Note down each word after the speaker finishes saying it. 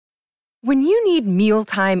When you need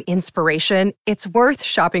mealtime inspiration, it's worth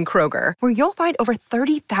shopping Kroger, where you'll find over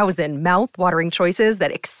 30,000 mouth-watering choices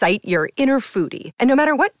that excite your inner foodie. And no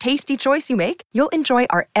matter what tasty choice you make, you'll enjoy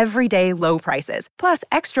our everyday low prices, plus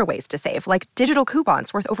extra ways to save, like digital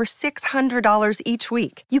coupons worth over $600 each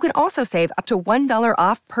week. You can also save up to $1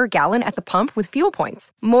 off per gallon at the pump with fuel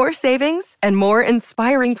points. More savings and more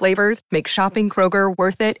inspiring flavors make shopping Kroger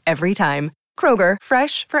worth it every time. Kroger,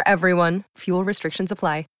 fresh for everyone. Fuel restrictions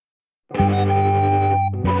apply.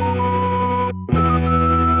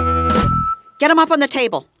 Get him up on the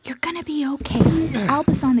table. You're gonna be okay.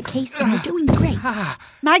 Alba's on the case and you're doing great.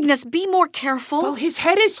 Magnus, be more careful. Well, his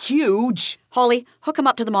head is huge. Holly, hook him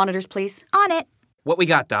up to the monitors, please. On it. What we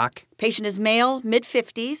got, Doc? Patient is male,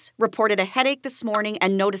 mid-50s, reported a headache this morning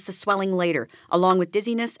and noticed the swelling later, along with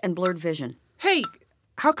dizziness and blurred vision. Hey,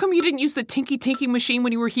 how come you didn't use the Tinky machine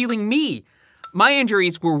when you were healing me? My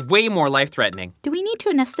injuries were way more life-threatening. Do we need to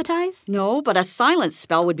anesthetize? No, but a silence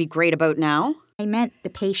spell would be great about now. I meant the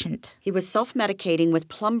patient. He was self-medicating with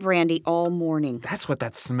plum brandy all morning. That's what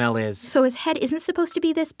that smell is. So his head isn't supposed to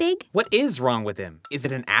be this big? What is wrong with him? Is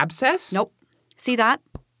it an abscess? Nope. See that?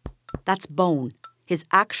 That's bone. His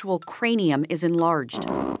actual cranium is enlarged.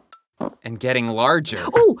 And getting larger.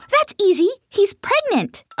 Oh, that's easy. He's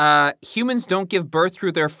pregnant. Humans don't give birth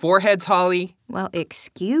through their foreheads, Holly. Well,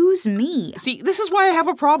 excuse me. See, this is why I have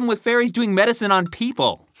a problem with fairies doing medicine on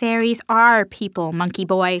people. Fairies are people, monkey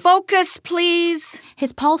boy. Focus, please.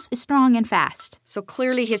 His pulse is strong and fast. So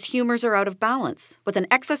clearly his humors are out of balance, with an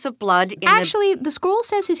excess of blood in Actually, the scroll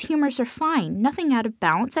says his humors are fine. Nothing out of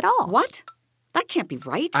balance at all. What? That can't be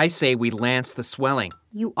right. I say we lance the swelling.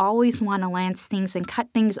 You always want to lance things and cut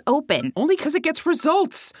things open. Only because it gets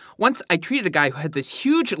results. Once I treated a guy who had this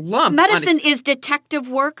huge lump. Medicine is detective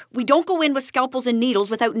work. We don't go in with scalpels and needles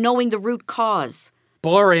without knowing the root cause.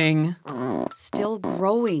 Boring. Still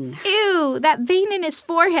growing. Ew, that vein in his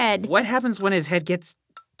forehead. What happens when his head gets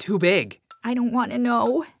too big? I don't want to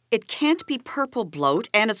know. It can't be purple bloat,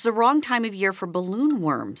 and it's the wrong time of year for balloon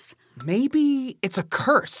worms. Maybe it's a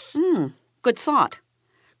curse. Good thought.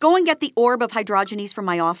 Go and get the orb of Hydrogenes from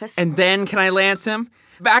my office. And then can I lance him?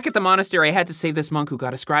 Back at the monastery, I had to save this monk who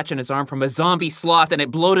got a scratch on his arm from a zombie sloth, and it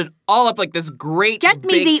bloated all up like this great Get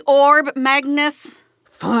me the orb, Magnus.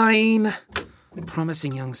 Fine.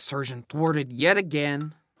 Promising young surgeon thwarted yet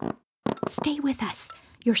again. Stay with us.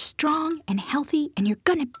 You're strong and healthy, and you're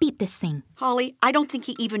gonna beat this thing. Holly, I don't think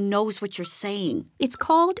he even knows what you're saying. It's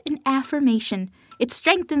called an affirmation. It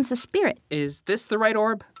strengthens the spirit. Is this the right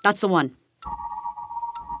orb? That's the one.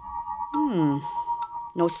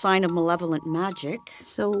 No sign of malevolent magic.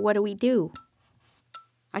 So what do we do?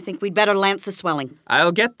 I think we'd better lance the swelling.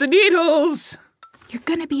 I'll get the needles. You're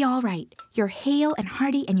gonna be all right. You're hale and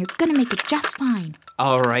hearty, and you're gonna make it just fine.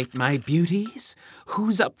 All right, my beauties.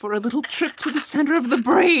 Who's up for a little trip to the center of the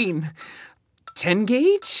brain? 10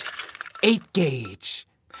 gauge? 8 gauge?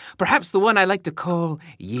 Perhaps the one I like to call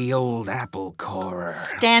Ye Old Apple Corer.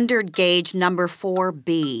 Standard gauge number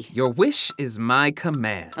 4B. Your wish is my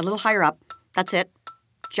command. A little higher up. That's it.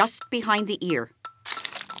 Just behind the ear.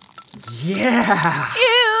 Yeah!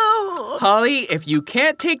 Ew! Holly, if you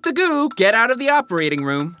can't take the goo, get out of the operating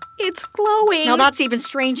room. It's glowing. Now that's even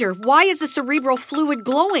stranger. Why is the cerebral fluid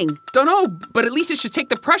glowing? Don't know, but at least it should take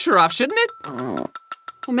the pressure off, shouldn't it?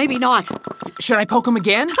 Well, maybe not. Should I poke him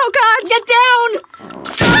again? Oh, God! Get down!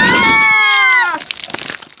 Ah!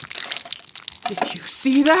 Did you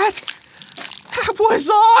see that? That was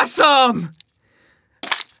awesome!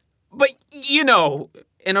 But, you know,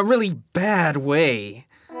 in a really bad way.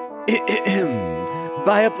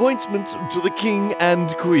 By appointment to the King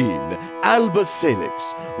and Queen, Alba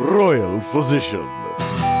Salix, Royal Physician.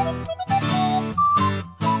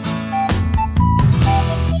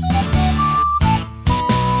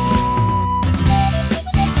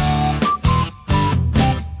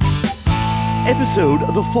 Episode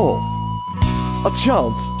the 4th. A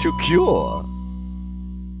chance to cure.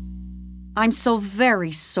 I'm so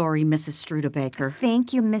very sorry, Mrs. Studebaker.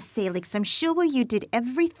 Thank you, Miss Salix. I'm sure you did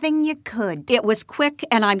everything you could. It was quick,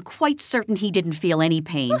 and I'm quite certain he didn't feel any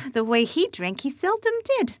pain. The way he drank, he seldom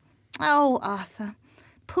did. Oh, Arthur.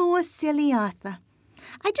 Poor, silly Arthur.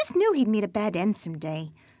 I just knew he'd meet a bad end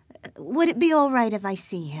someday. Would it be all right if I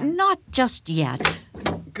see him? Not just yet.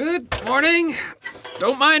 Good morning.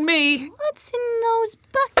 Don't mind me. What's in those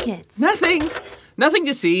buckets? Nothing. Nothing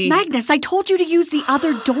to see. Magnus, I told you to use the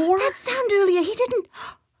other door. That sound earlier, he didn't...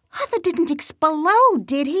 Arthur didn't explode,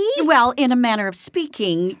 did he? Well, in a manner of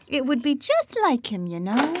speaking. It would be just like him, you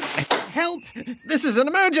know. Help! This is an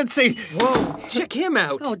emergency! Whoa, check him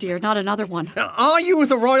out. Oh dear, not another one. Are you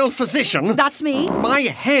the royal physician? That's me. My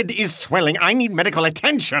head is swelling. I need medical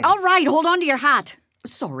attention. All right, hold on to your hat.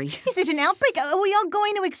 Sorry. Is it an outbreak? Are we all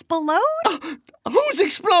going to explode? Who's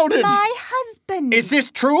exploded? My husband. Is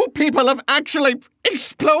this true? People have actually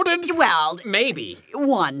exploded? Well, Maybe.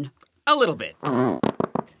 one. A little bit.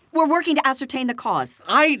 We're working to ascertain the cause.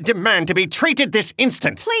 I demand to be treated this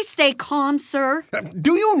instant. Please stay calm, sir.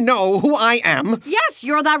 Do you know who I am? Yes,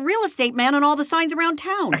 you're that real estate man on all the signs around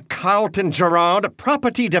town. Carlton Gerard,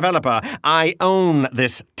 property developer. I own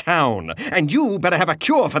this town. And you better have a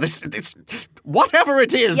cure for this whatever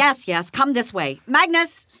it is. Yes, come this way.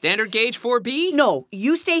 Magnus! Standard gauge 4B? No,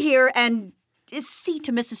 you stay here and see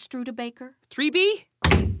to Mrs. Studebaker. 3B?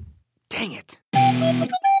 Dang it.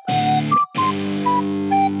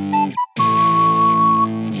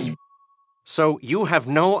 So you have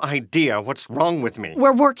no idea what's wrong with me.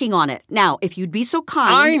 We're working on it. Now, if you'd be so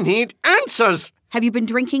kind... I need answers! Have you been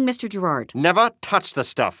drinking, Mr. Gerard? Never touch the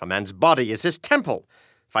stuff. A man's body is his temple.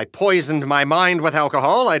 If I poisoned my mind with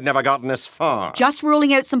alcohol, I'd never gotten this far. Just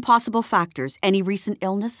ruling out some possible factors. Any recent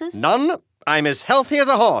illnesses? None. I'm as healthy as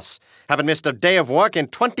a horse. Haven't missed a day of work in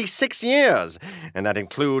 26 years. And that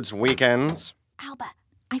includes weekends. Alba,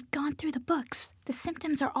 I've gone through the books. The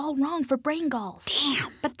symptoms are all wrong for brain galls.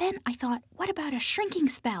 Damn. But then I thought, what about a shrinking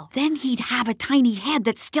spell? Then he'd have a tiny head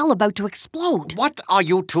that's still about to explode. What are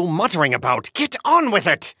you two muttering about? Get on with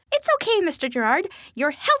it! It's okay, Mr. Gerard.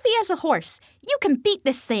 You're healthy as a horse. You can beat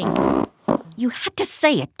this thing. You had to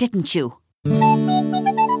say it, didn't you?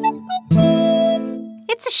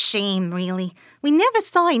 It's a shame, really. We never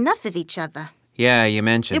saw enough of each other. Yeah, you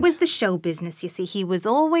mentioned. It was the show business, you see. He was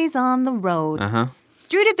always on the road. Uh-huh.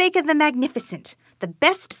 Studebaker the Magnificent, the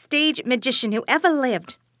best stage magician who ever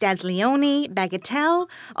lived. Dasleone, Bagatelle,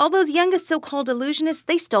 all those younger so-called illusionists,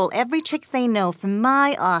 they stole every trick they know from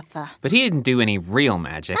my Arthur. But he didn't do any real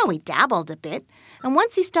magic. Oh, he dabbled a bit. And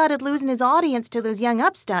once he started losing his audience to those young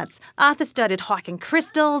upstarts, Arthur started hawking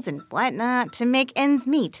crystals and whatnot to make ends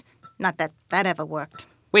meet. Not that that ever worked.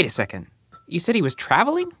 Wait a second. You said he was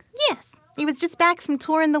traveling? Yes, he was just back from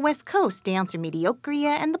touring the West Coast, down through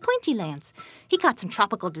Mediocria and the Pointy Lands. He caught some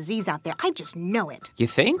tropical disease out there. I just know it. You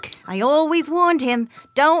think? I always warned him,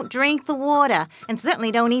 don't drink the water, and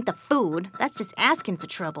certainly don't eat the food. That's just asking for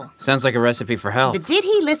trouble. Sounds like a recipe for health. But did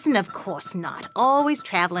he listen? Of course not. Always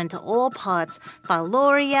traveling to all parts.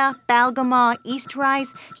 Valoria, Balgamar, East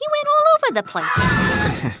Rise. He went all over the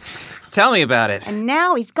place. Tell me about it. And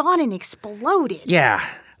now he's gone and exploded. Yeah,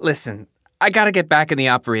 listen, I gotta get back in the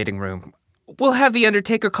operating room. We'll have the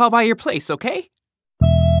undertaker call by your place, okay?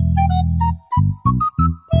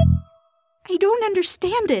 I don't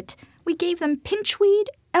understand it. We gave them pinchweed,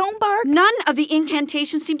 elm bark. None of the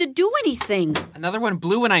incantations seem to do anything. Another one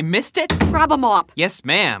blew and I missed it? Grab a mop. Yes,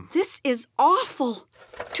 ma'am. This is awful.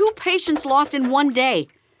 2 patients lost in one day.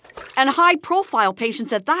 And high-profile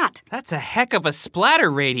patients at that. That's a heck of a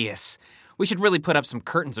splatter radius. We should really put up some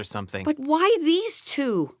curtains or something. But why these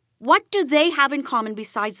 2? What do they have in common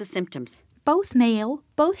besides the symptoms? Both male,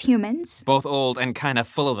 both humans. Both old and kind of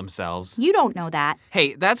full of themselves. You don't know that.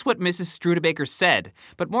 Hey, that's what Mrs. Studebaker said.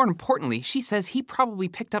 But more importantly, she says he probably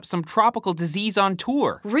picked up some tropical disease on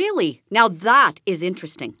tour. Really? Now that is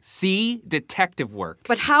interesting. See? Detective work.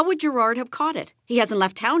 But how would Gerard have caught it? He hasn't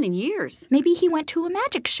left town in years. Maybe he went to a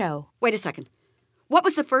magic show. Wait a second. What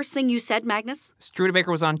was the first thing you said, Magnus? Studebaker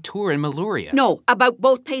was on tour in Meluria. No, about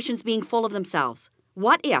both patients being full of themselves.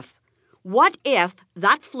 What if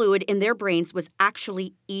that fluid in their brains was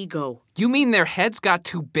actually ego? You mean their heads got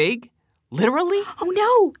too big? Literally? Oh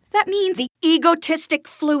no, that means... The egotistic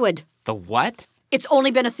fluid. The what? It's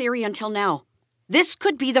only been a theory until now. This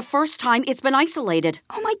could be the first time it's been isolated.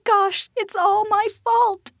 Oh my gosh, it's all my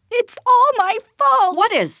fault. It's all my fault.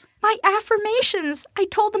 What is? My affirmations. I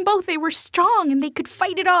told them both they were strong and they could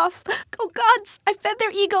fight it off. Oh gods, I fed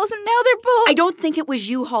their egos and now they're both... I don't think it was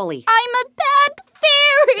you, Holly. I'm a bad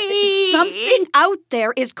fairy. Something out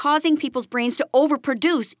there is causing people's brains to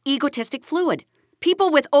overproduce egotistic fluid.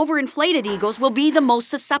 People with overinflated egos will be the most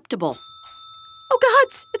susceptible. Oh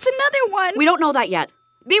gods, it's another one. We don't know that yet.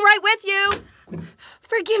 Be right with you.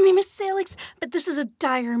 Forgive me, Miss Salix, but this is a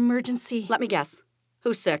dire emergency. Let me guess.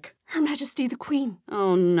 Who's sick? Her Majesty the Queen.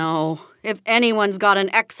 Oh, no. If anyone's got an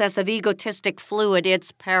excess of egotistic fluid,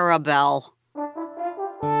 it's Parabelle.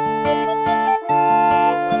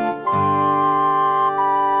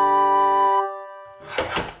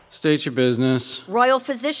 State your business. Royal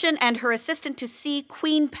physician and her assistant to see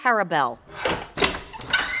Queen Parabelle.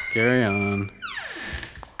 Carry on.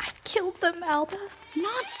 I've killed them, Alba.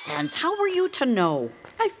 Nonsense. How were you to know?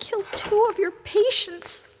 I've killed 2 of your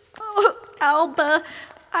patients. Oh, Alba,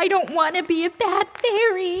 I don't want to be a bad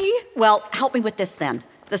fairy. Well, help me with this then.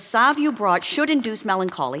 The salve you brought should induce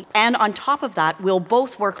melancholy, and on top of that, we'll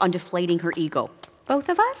both work on deflating her ego. Both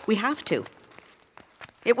of us? We have to.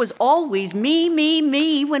 It was always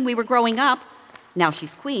me when we were growing up. Now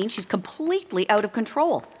she's queen, she's completely out of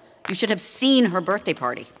control. You should have seen her birthday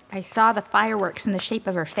party. I saw the fireworks in the shape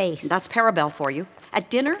of her face. That's Parabelle for you. At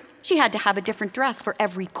dinner, she had to have a different dress for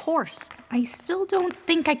every course. I still don't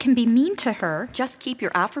think I can be mean to her. Just keep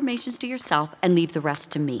your affirmations to yourself and leave the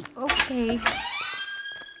rest to me. Okay.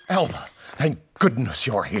 Alba, thank goodness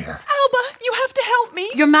you're here. Alba, you have to help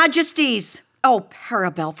me. Your Majesties! Oh,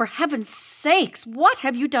 Parabelle, for heaven's sakes, what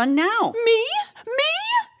have you done now? Me?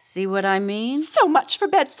 See what I mean? So much for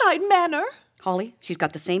bedside manner. Holly, she's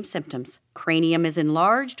got the same symptoms. Cranium is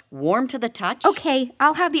enlarged, warm to the touch. Okay,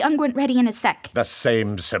 I'll have the unguent ready in a sec. The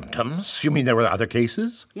same symptoms? You mean there were other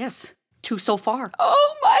cases? Yes, 2 so far.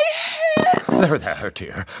 Oh, my head. There,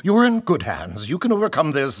 dear. You're in good hands. You can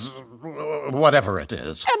overcome this, whatever it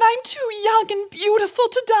is. And I'm too young and beautiful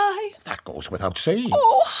to die. That goes without saying.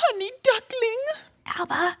 Oh, honey duckling.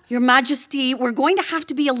 Alba? Your Majesty, we're going to have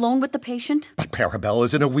to be alone with the patient. But Parabelle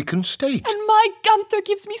is in a weakened state. And my Gunther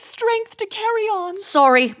gives me strength to carry on.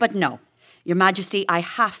 Sorry, but no. Your Majesty, I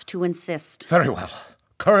have to insist. Very well.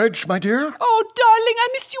 Courage, my dear. Oh, darling, I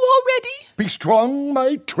miss you already. Be strong,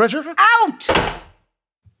 my treasure. Out!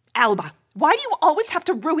 Alba, why do you always have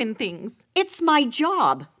to ruin things? It's my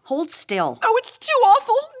job. Hold still. Oh, it's too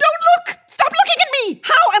awful. Don't look. Stop looking at me.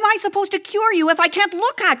 How am I supposed to cure you if I can't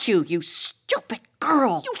look at you, you stupid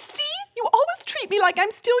girl? You see? You always treat me like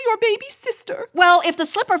I'm still your baby sister. Well, if the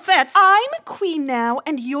slipper fits... I'm queen now,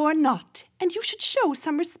 and you're not. And you should show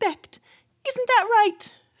some respect. Isn't that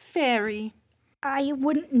right, fairy? I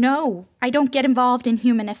wouldn't know. I don't get involved in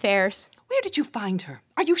human affairs. Where did you find her?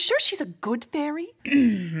 Are you sure she's a good fairy?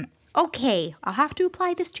 Okay, I'll have to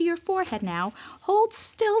apply this to your forehead now. Hold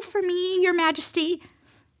still for me, Your Majesty.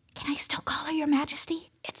 Can I still call her Your Majesty?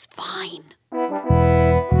 It's fine.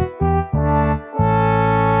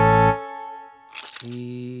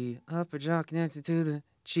 The upper jaw connected to the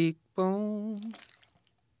cheekbone.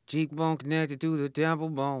 Cheekbone connected to the temple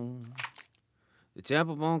bone. The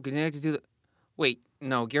temple bone connected to the... Wait,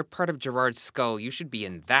 no, you're part of Gerard's skull. You should be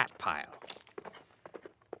in that pile.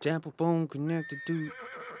 Temple bone connected to...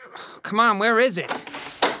 Come on, where is it?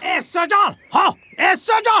 Sergeant! Oh,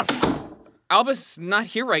 Sergeant! Alba's not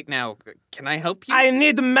here right now. Can I help you? I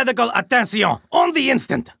need medical attention on the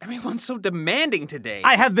instant. Everyone's so demanding today.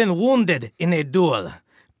 I have been wounded in a duel,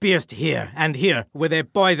 pierced here and here with a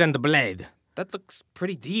poisoned blade. That looks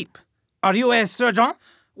pretty deep. Are you a surgeon?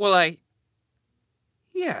 Well,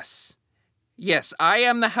 Yes. Yes, I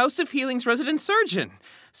am the House of Healing's resident surgeon.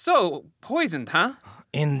 So, poisoned, huh?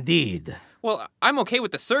 Indeed. Well, I'm okay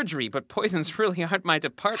with the surgery, but poisons really aren't my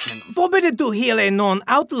department. Forbidden to heal a known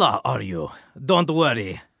outlaw, are you? Don't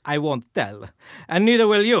worry, I won't tell. And neither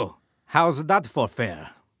will you. How's that for fair?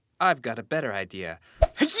 I've got a better idea.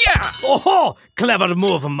 Yeah! Oh-ho! Clever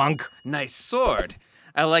move, monk. Nice sword.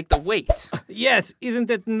 I like the weight. Yes, isn't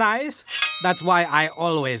it nice? That's why I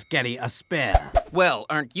always carry a spare. Well,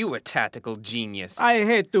 aren't you a tactical genius? I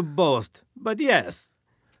hate to boast, but yes.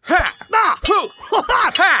 Ha! Ah! Hoo!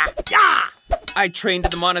 Ha! Yeah! I trained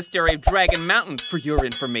at the Monastery of Dragon Mountain, for your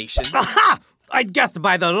information. Aha! I guessed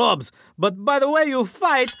by the robes, but by the way you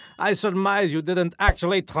fight, I surmise you didn't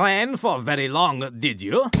actually train for very long, did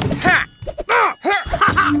you? Ha! Ha!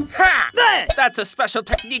 Ha! Ha! That's a special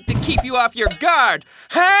technique to keep you off your guard.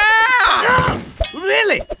 Ha!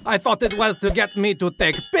 Really? I thought it was to get me to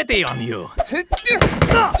take pity on you.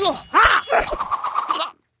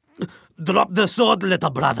 Drop the sword, little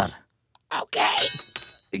brother. Okay.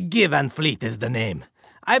 Guy Van Fleet is the name.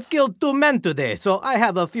 I've killed 2 men today, so I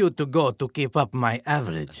have a few to go to keep up my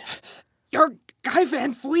average. You're Guy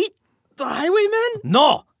Van Fleet? The highwayman?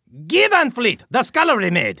 No! Guy Van Fleet, the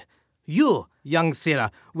scullery maid. You, young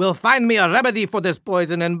Sirrah, will find me a remedy for this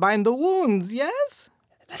poison and bind the wounds, yes?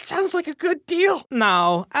 That sounds like a good deal.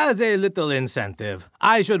 Now, as a little incentive,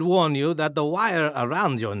 I should warn you that the wire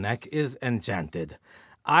around your neck is enchanted.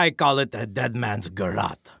 I call it a dead man's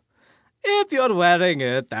garrote. If you're wearing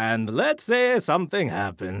it and let's say something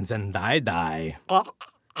happens and I die,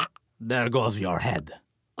 there goes your head.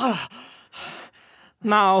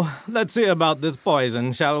 Now, let's see about this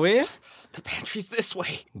poison, shall we? The pantry's this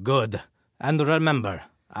way. Good. And remember,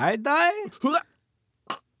 I die,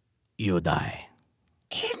 you die.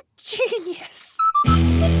 Ingenious.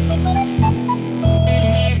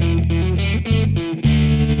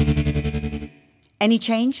 Any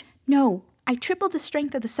change? No, I tripled the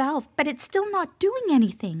strength of the salve, but it's still not doing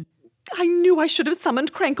anything. I knew I should have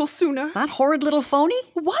summoned Crankle sooner. That horrid little phony?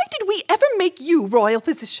 Why did we ever make you royal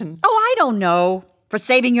physician? Oh, I don't know. For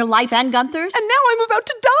saving your life and Gunther's? And now I'm about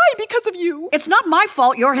to die because of you. It's not my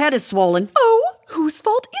fault your head is swollen. Oh, whose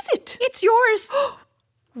fault is it? It's yours.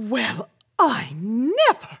 Well, I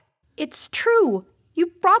never. It's true. You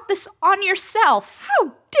brought this on yourself.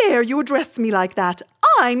 How dare you address me like that?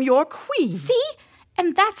 I'm your queen. See?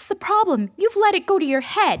 And that's the problem. You've let it go to your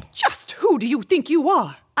head. Just who do you think you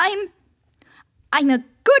are? I'm a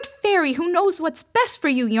good fairy who knows what's best for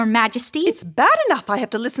you, Your Majesty. It's bad enough I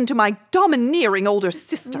have to listen to my domineering older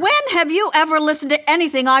sister. When have you ever listened to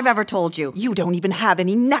anything I've ever told you? You don't even have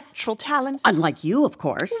any natural talent. Unlike you, of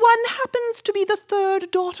course. One happens to be the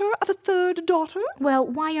third daughter of a third daughter. Well,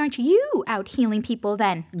 why aren't you out healing people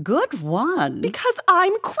then? Good one. Because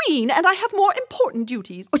I'm queen and I have more important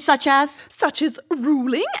duties. Such as? Such as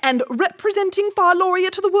ruling and representing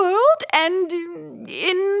Farloria to the world and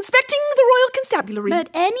inspecting the royal constabulary. But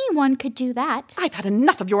anyone could do that. I've had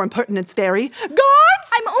enough of your impertinence, fairy.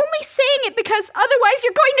 Guards! I'm only saying it because otherwise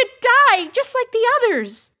you're going to die, just like the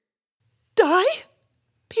others. Die?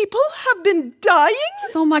 People have been dying?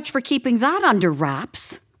 So much for keeping that under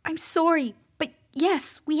wraps. I'm sorry, but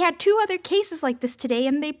yes, we had 2 other cases like this today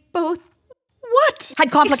and they both... What?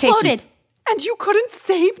 Had complications. Exploded. And you couldn't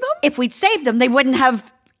save them? If we'd saved them, they wouldn't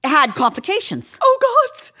have had complications. Oh,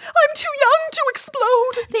 gods! I'm too young to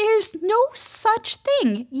explode! There's no such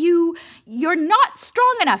thing. You're not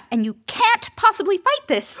strong enough, and you can't possibly fight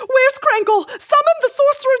this. Where's Crankle? Summon the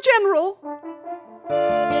Sorcerer General!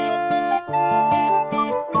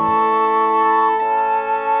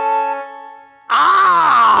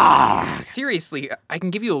 Seriously, I can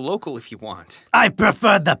give you a local if you want. I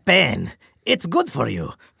prefer the pen. It's good for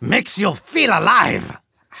you. Makes you feel alive.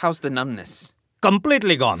 How's the numbness?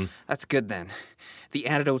 Completely gone. That's good then. The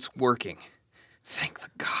antidote's working. Thank the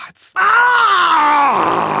gods.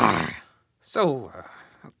 So,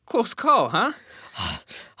 close call, huh?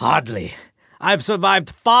 Hardly. I've survived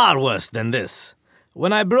far worse than this.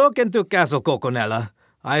 When I broke into Castle Coconella,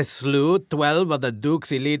 I slew 12 of the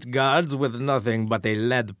Duke's elite guards with nothing but a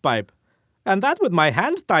lead pipe. And that with my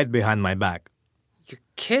hands tied behind my back. You're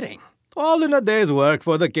kidding. All in a day's work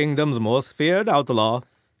for the kingdom's most feared outlaw.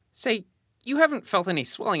 Say, you haven't felt any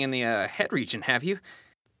swelling in the head region, have you?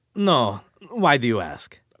 No. Why do you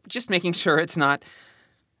ask? Just making sure it's not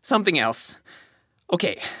something else.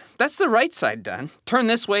 Okay, that's the right side done. Turn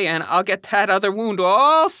this way and I'll get that other wound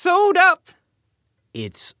all sewed up.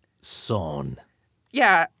 It's sewn.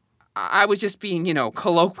 Yeah, I was just being,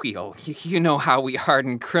 colloquial. You know how we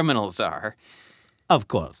hardened criminals are. Of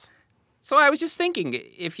course. So I was just thinking,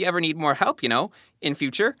 if you ever need more help, in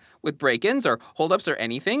future, with break-ins or hold-ups or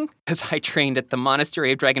anything, because I trained at the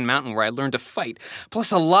Monastery of Dragon Mountain where I learned to fight,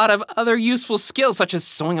 plus a lot of other useful skills such as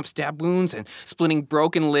sewing up stab wounds and splitting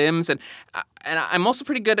broken limbs, and I'm also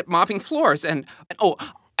pretty good at mopping floors, and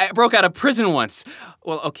I broke out of prison once.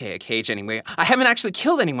 Well, okay, a cage anyway. I haven't actually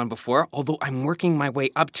killed anyone before, although I'm working my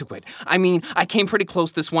way up to it. I mean, I came pretty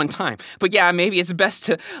close this one time. But yeah, maybe it's best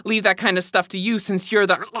to leave that kind of stuff to you since you're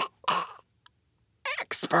the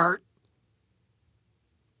expert.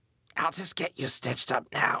 I'll just get you stitched up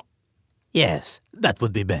now. Yes, that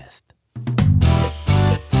would be best.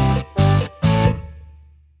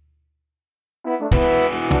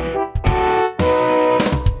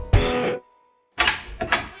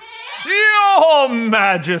 Your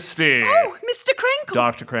Majesty! Oh, Mr. Crankle!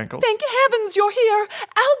 Dr. Crankle. Thank heavens you're here!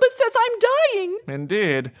 Albus says I'm dying!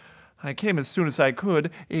 Indeed. I came as soon as I could.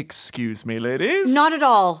 Excuse me, ladies. Not at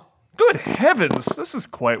all. Good heavens, this is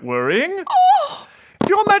quite worrying. Oh! If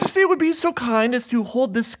Your Majesty would be so kind as to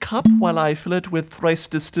hold this cup while I fill it with thrice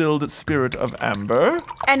distilled spirit of amber.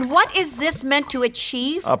 And what is this meant to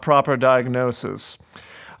achieve? A proper diagnosis.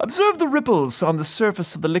 Observe the ripples on the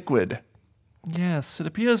surface of the liquid. Yes, it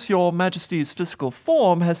appears Your Majesty's physical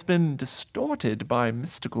form has been distorted by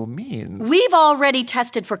mystical means. We've already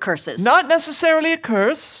tested for curses. Not necessarily a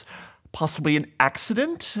curse. Possibly an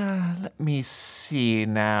accident. Let me see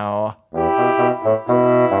now.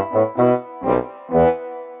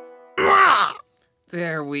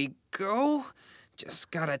 There we go.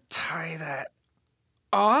 Just gotta tie that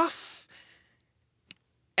off.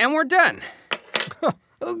 And we're done.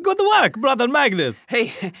 Good work, Brother Magnus.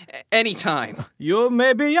 Hey, anytime. You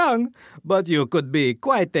may be young, but you could be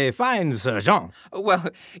quite a fine surgeon. Well,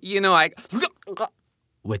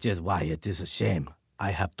 Which is why it is a shame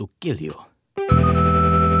I have to kill you.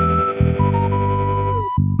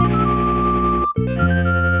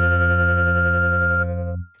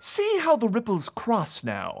 See how the ripples cross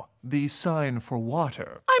now. The sign for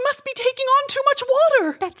water. I must be taking on too much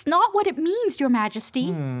water! That's not what it means, Your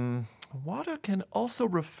Majesty. Water can also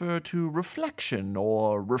refer to reflection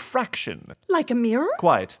or refraction. Like a mirror?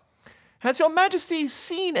 Quite. Has your Majesty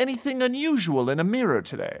seen anything unusual in a mirror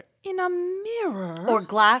today? In a mirror? Or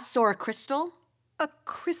glass or a crystal? A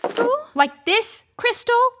crystal? Like this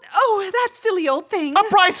crystal? Oh, that silly old thing. A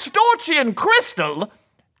Brystorchian crystal?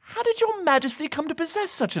 How did your Majesty come to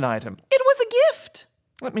possess such an item? It was a gift.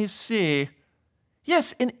 Let me see.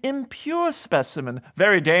 Yes, an impure specimen.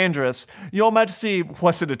 Very dangerous. Your Majesty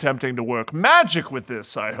wasn't attempting to work magic with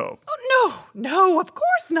this, I hope. Oh, no, of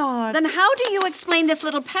course not. Then how do you explain this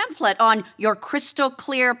little pamphlet on your crystal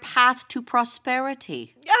clear path to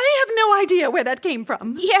prosperity? I have no idea where that came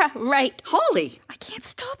from. Yeah, right. Holly! I can't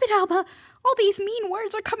stop it, Alba. All these mean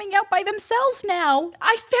words are coming out by themselves now.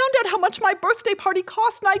 I found out how much my birthday party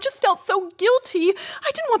cost, and I just felt so guilty.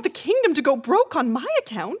 I didn't want the kingdom to go broke on my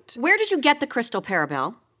account. Where did you get the crystal,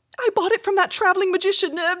 Parabelle? I bought it from that traveling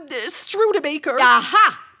magician, Strudebaker.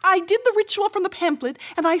 Aha! I did the ritual from the pamphlet,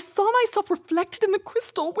 and I saw myself reflected in the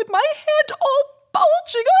crystal with my head all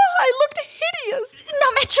bulging. Oh, I looked hideous.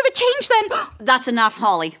 Not much of a change then. That's enough,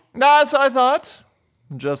 Holly. As I thought.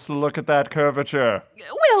 Just look at that curvature.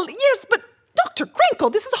 Well, yes, but Dr. Crinkle,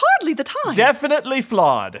 this is hardly the time. Definitely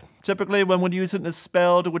flawed. Typically, one would use it in a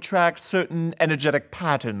spell to attract certain energetic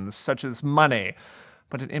patterns, such as money.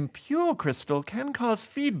 But an impure crystal can cause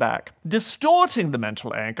feedback, distorting the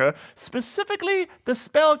mental anchor, specifically the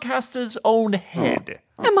spellcaster's own head.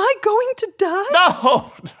 Am I going to die?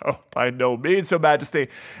 No, by no means, Your Majesty.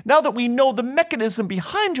 Now that we know the mechanism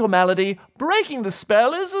behind your malady, breaking the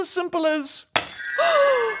spell is as simple as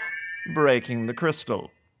breaking the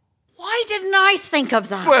crystal. Why didn't I think of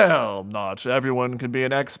that? Well, not everyone can be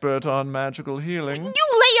an expert on magical healing. You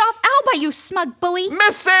lay off Alba, you smug bully.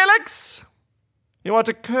 Miss Salix! You are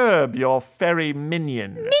to curb your fairy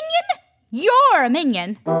minion. Minion? You're a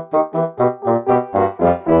minion.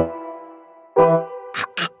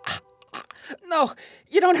 No,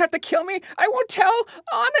 you don't have to kill me. I won't tell.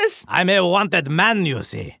 Honest. I'm a wanted man, you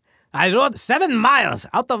see. I rode 7 miles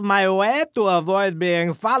out of my way to avoid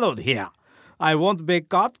being followed here. I won't be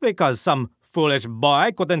caught because some foolish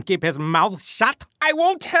boy couldn't keep his mouth shut. I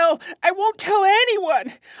won't tell. I won't tell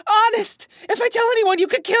anyone. Honest. If I tell anyone, you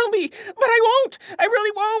could kill me. But I won't. I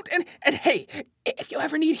really won't. And hey, if you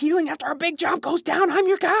ever need healing after our big job goes down, I'm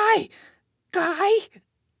your guy. Guy?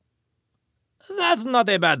 That's not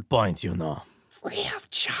a bad point, you know. Free of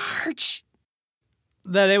charge.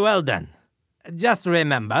 Very well then. Just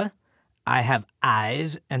remember, I have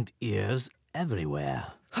eyes and ears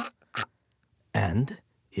everywhere. And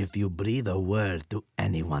if you breathe a word to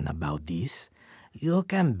anyone about this, you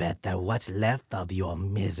can bet that what's left of your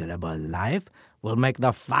miserable life will make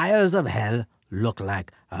the fires of hell look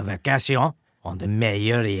like a vacation on the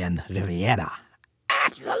Mayurian Riviera.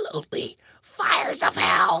 Absolutely. Fires of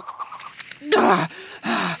hell.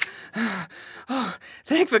 Oh,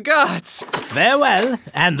 thank the gods. Farewell,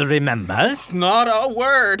 and remember... Not a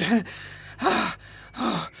word.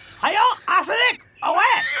 Hayo, Arsenic! Away!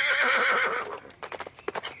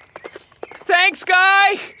 Thanks,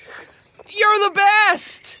 Guy. You're the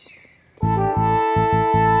best.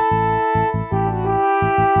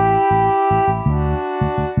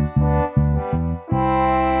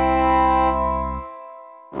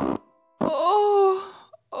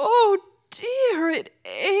 Oh dear, it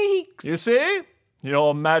aches. You see?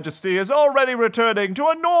 Your Majesty is already returning to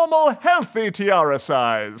a normal, healthy tiara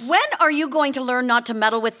size. When are you going to learn not to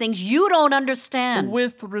meddle with things you don't understand?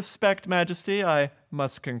 With respect, Majesty, I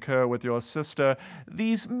must concur with your sister.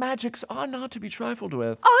 These magics are not to be trifled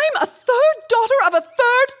with. I'm a third daughter of a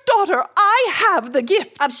third daughter. I have the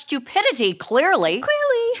gift. Of stupidity, clearly.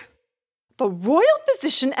 Clearly. The royal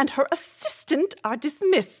physician and her assistant are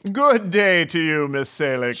dismissed. Good day to you, Miss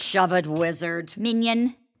Salix. Shove it, wizard.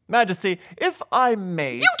 Minion. Majesty, if I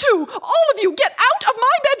may... You two! All of you, get out of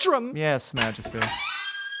my bedroom! Yes, Majesty.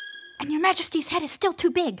 And your Majesty's head is still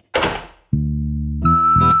too big.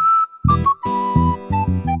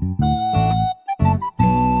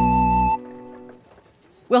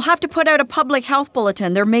 We'll have to put out a public health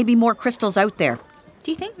bulletin. There may be more crystals out there.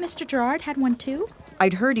 Do you think Mr. Gerard had one too?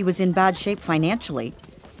 I'd heard he was in bad shape financially.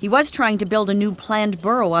 He was trying to build a new planned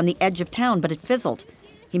burrow on the edge of town, but it fizzled.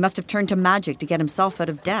 He must have turned to magic to get himself out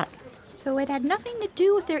of debt. So it had nothing to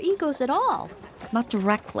do with their egos at all? Not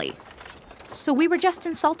directly. So we were just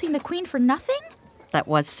insulting the Queen for nothing? That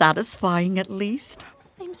was satisfying, at least.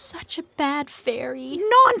 I'm such a bad fairy.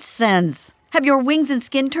 Nonsense! Have your wings and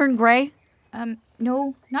skin turned gray?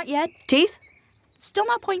 No, not yet. Teeth? Still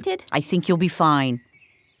not pointed. I think you'll be fine.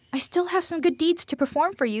 I still have some good deeds to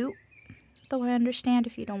perform for you, though I understand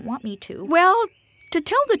if you don't want me to. Well, to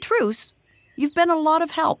tell the truth, you've been a lot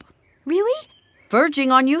of help. Really?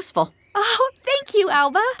 Verging on useful. Oh, thank you,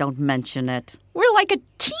 Alba. Don't mention it. We're like a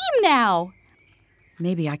team now.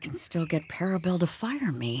 Maybe I can still get Parabel to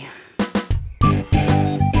fire me.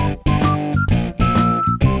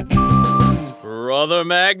 Brother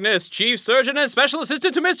Magnus, Chief Surgeon and Special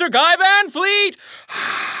Assistant to Mr. Guy Van Fleet!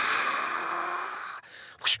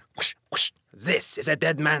 Whoosh, whoosh, whoosh. This is a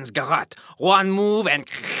dead man's garage. One move and...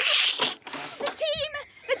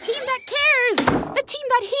 The team that cares! The team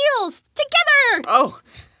that heals! Together! Oh,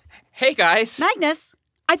 hey guys. Magnus,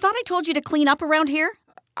 I thought I told you to clean up around here.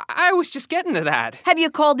 I was just getting to that. Have you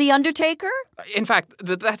called the Undertaker? In fact,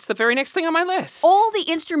 that's the very next thing on my list. All the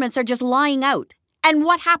instruments are just lying out. And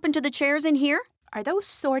what happened to the chairs in here? Are those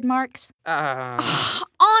sword marks?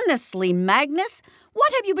 Honestly, Magnus,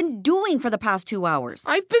 what have you been doing for the past 2 hours?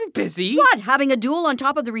 I've been busy. What, having a duel on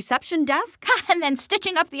top of the reception desk? And then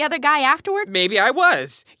stitching up the other guy afterward? Maybe I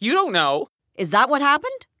was. You don't know. Is that what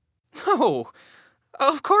happened? No,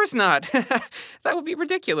 of course not. That would be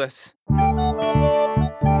ridiculous.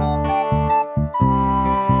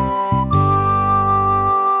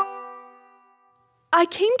 I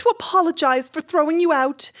came to apologize for throwing you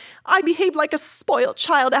out. I behaved like a spoiled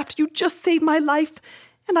child after you just saved my life.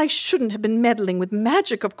 And I shouldn't have been meddling with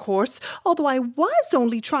magic, of course, although I was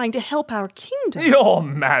only trying to help our kingdom. Your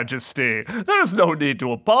Majesty, there is no need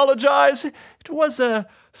to apologize. It was a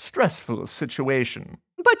stressful situation.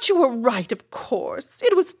 But you were right, of course.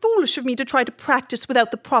 It was foolish of me to try to practice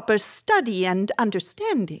without the proper study and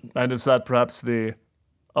understanding. And is that perhaps the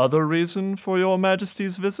other reason for your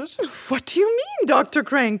Majesty's visit? What do you mean, Dr.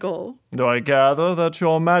 Krankle? Do I gather that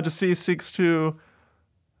your Majesty seeks to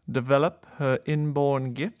develop her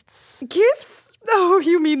inborn gifts? Gifts? Oh,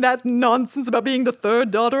 you mean that nonsense about being the third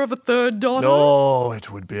daughter of a third daughter? Oh,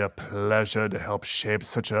 it would be a pleasure to help shape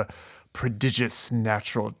such a prodigious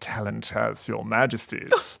natural talent as your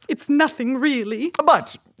Majesty's. It's nothing, really.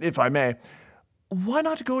 But, if I may, why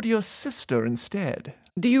not go to your sister instead?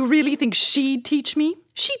 Do you really think she'd teach me?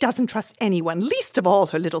 She doesn't trust anyone, least of all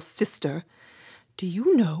her little sister. Do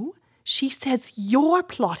you know, she says you're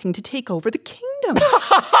plotting to take over the kingdom.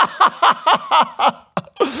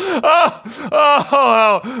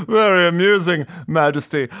 Oh, very amusing,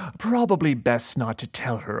 Majesty. Probably best not to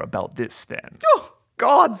tell her about this, then. Oh,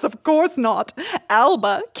 gods, of course not.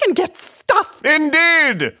 Alba can get stuffed.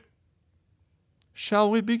 Indeed! Shall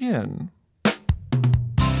we begin?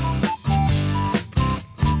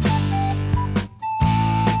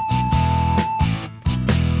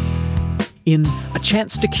 In A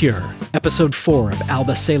Chance to Cure, Episode 4 of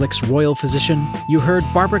Alba Salix Royal Physician, you heard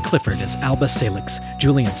Barbara Clifford as Alba Salix,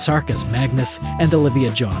 Julian Sark as Magnus, and Olivia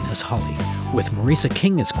John as Holly, with Marisa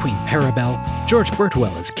King as Queen Parabel, George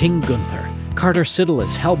Birtwell as King Gunther, Carter Siddle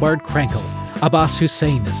as Halbard Krankle, Abbas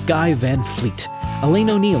Hussein as Guy Van Fleet, Elaine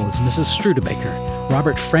O'Neill as Mrs. Strudebaker,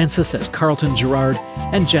 Robert Francis as Carlton Gerard,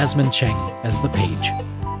 and Jasmine Cheng as the Page.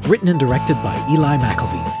 Written and directed by Eli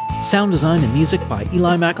McElveen. Sound design and music by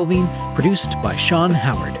Eli McElveen, produced by Sean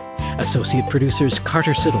Howard. Associate producers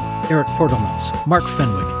Carter Siddle, Eric Portelmos, Mark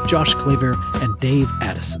Fenwick, Josh Claver, and Dave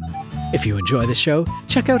Addison. If you enjoy the show,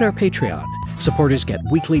 check out our Patreon. Supporters get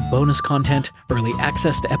weekly bonus content, early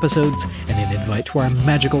access to episodes, and an invite to our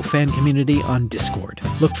magical fan community on Discord.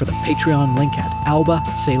 Look for the Patreon link at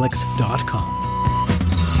albasalix.com.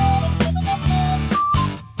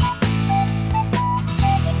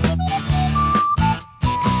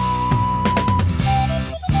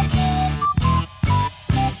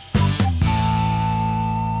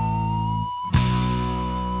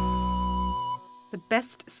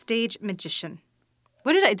 Best stage magician.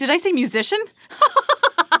 What did I say musician?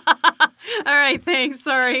 All right, thanks,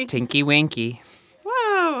 sorry. Tinky Winky.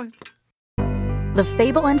 Whoa. The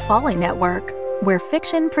Fable and Folly Network, where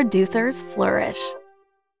fiction producers flourish.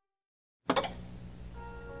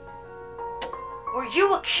 Were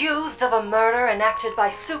you accused of a murder enacted by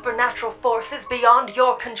supernatural forces beyond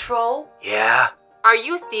your control? Yeah. Are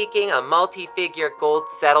you seeking a multi-figure gold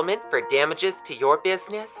settlement for damages to your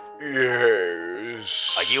business?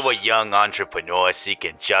 Yes. Are you a young entrepreneur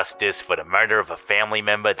seeking justice for the murder of a family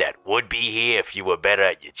member that would be here if you were better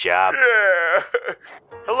at your job? Yeah.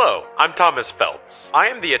 Hello, I'm Thomas Phelps. I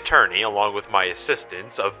am the attorney, along with my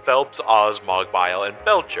assistants, of Phelps, Oz, Mogbile, and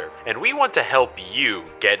Felcher, and we want to help you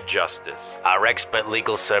get justice. Our expert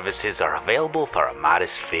legal services are available for a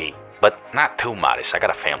modest fee. But not too modest, I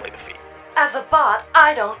got a family to feed. As a bot,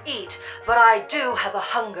 I don't eat, but I do have a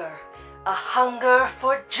hunger. A hunger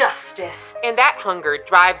for justice. And that hunger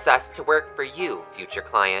drives us to work for you, future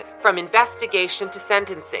client. From investigation to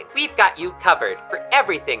sentencing, we've got you covered for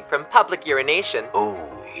everything from public urination.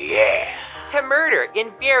 Oh, yeah. to murder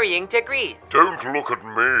in varying degrees. Don't look at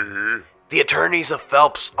me. The attorneys of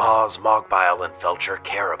Phelps, Oz, Mogbile, and Felcher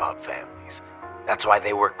care about families. That's why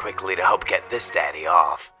they work quickly to help get this daddy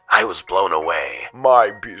off. I was blown away.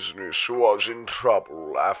 My business was in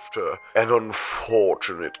trouble after an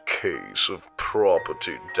unfortunate case of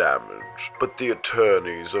property damage, but the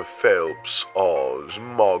attorneys of Phelps, Oz,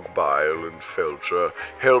 Mogbile, and Felcher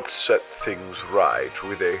helped set things right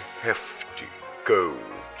with a hefty gold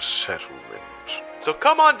settlement. So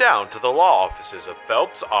come on down to the law offices of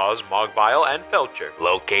Phelps, Oz, Mogbile, and Felcher.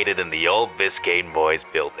 Located in the old Biscayne Boys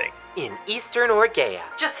building. In Eastern Orgea.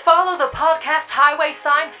 Just follow the podcast highway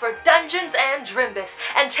signs for Dungeons and Drimbus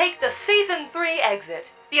and take the Season 3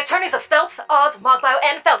 exit. The attorneys of Phelps, Oz, Mogbile,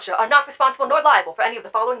 and Felcher are not responsible nor liable for any of the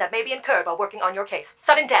following that may be incurred while working on your case.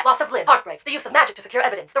 Sudden death, loss of limb, heartbreak, the use of magic to secure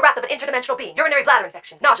evidence, the wrath of an interdimensional being, urinary bladder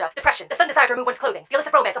infections, nausea, depression, the sudden desire to remove one's clothing, the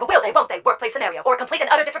illicit romance of a will they, won't they, workplace scenario, or complete and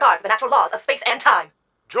utter disregard for the natural laws of space and time.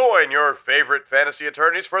 Join your favorite fantasy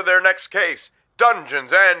attorneys for their next case.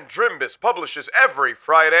 Dungeons and Drimbus publishes every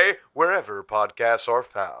Friday wherever podcasts are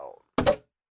found.